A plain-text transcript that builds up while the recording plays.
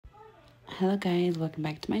Hello guys, welcome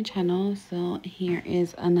back to my channel. So here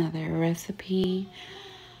is another recipe.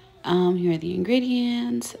 Here are the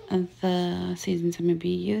ingredients of the seasons I'm gonna be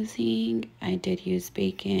using. I did use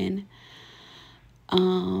bacon.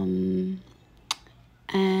 And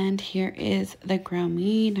here is the ground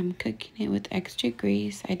meat. I'm cooking it with extra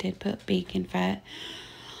grease. I did put bacon fat.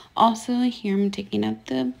 Also here I'm taking up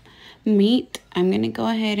the meat. I'm gonna go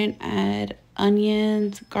ahead and add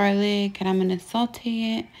onions, garlic, and I'm gonna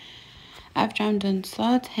saute it. After I'm done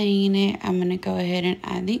sauteing it, I'm going to go ahead and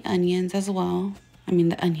add the onions as well.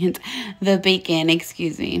 The bacon,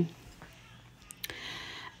 excuse me.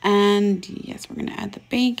 And yes, we're going to add the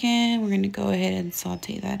bacon. We're going to go ahead and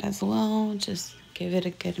saute that as well. Just give it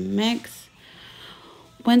a good mix.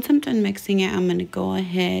 Once I'm done mixing it, I'm going to go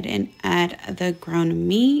ahead and add the ground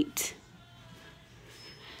meat.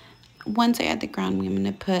 Once I add the ground meat, I'm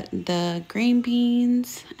going to put the green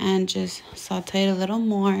beans and just saute it a little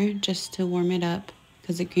more just to warm it up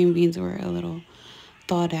because the green beans were a little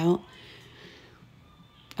thawed out.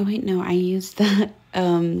 Oh wait, no, I used the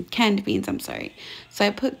canned beans, I'm sorry. So I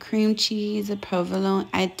put cream cheese, a provolone.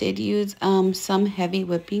 I did use some heavy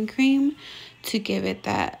whipping cream to give it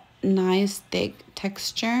that nice thick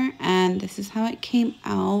texture, and this is how it came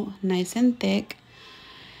out, nice and thick.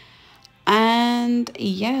 And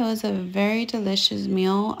yeah, it was a very delicious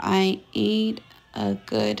meal. I ate a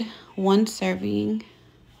good 1 serving,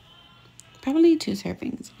 probably 2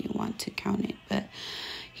 servings if you want to count it. But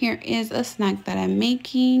here is a snack that I'm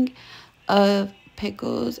making of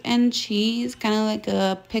pickles and cheese, kind of like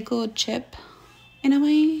a pickled chip in a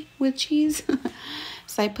way with cheese.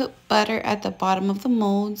 So I put butter at the bottom of the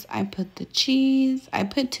molds. I put the cheese. I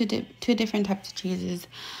put two different types of cheeses.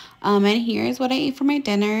 And here's what I ate for my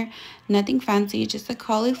dinner. Nothing fancy, just a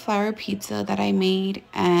cauliflower pizza that I made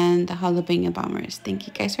and the jalapeno bombers. Thank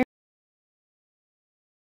you guys for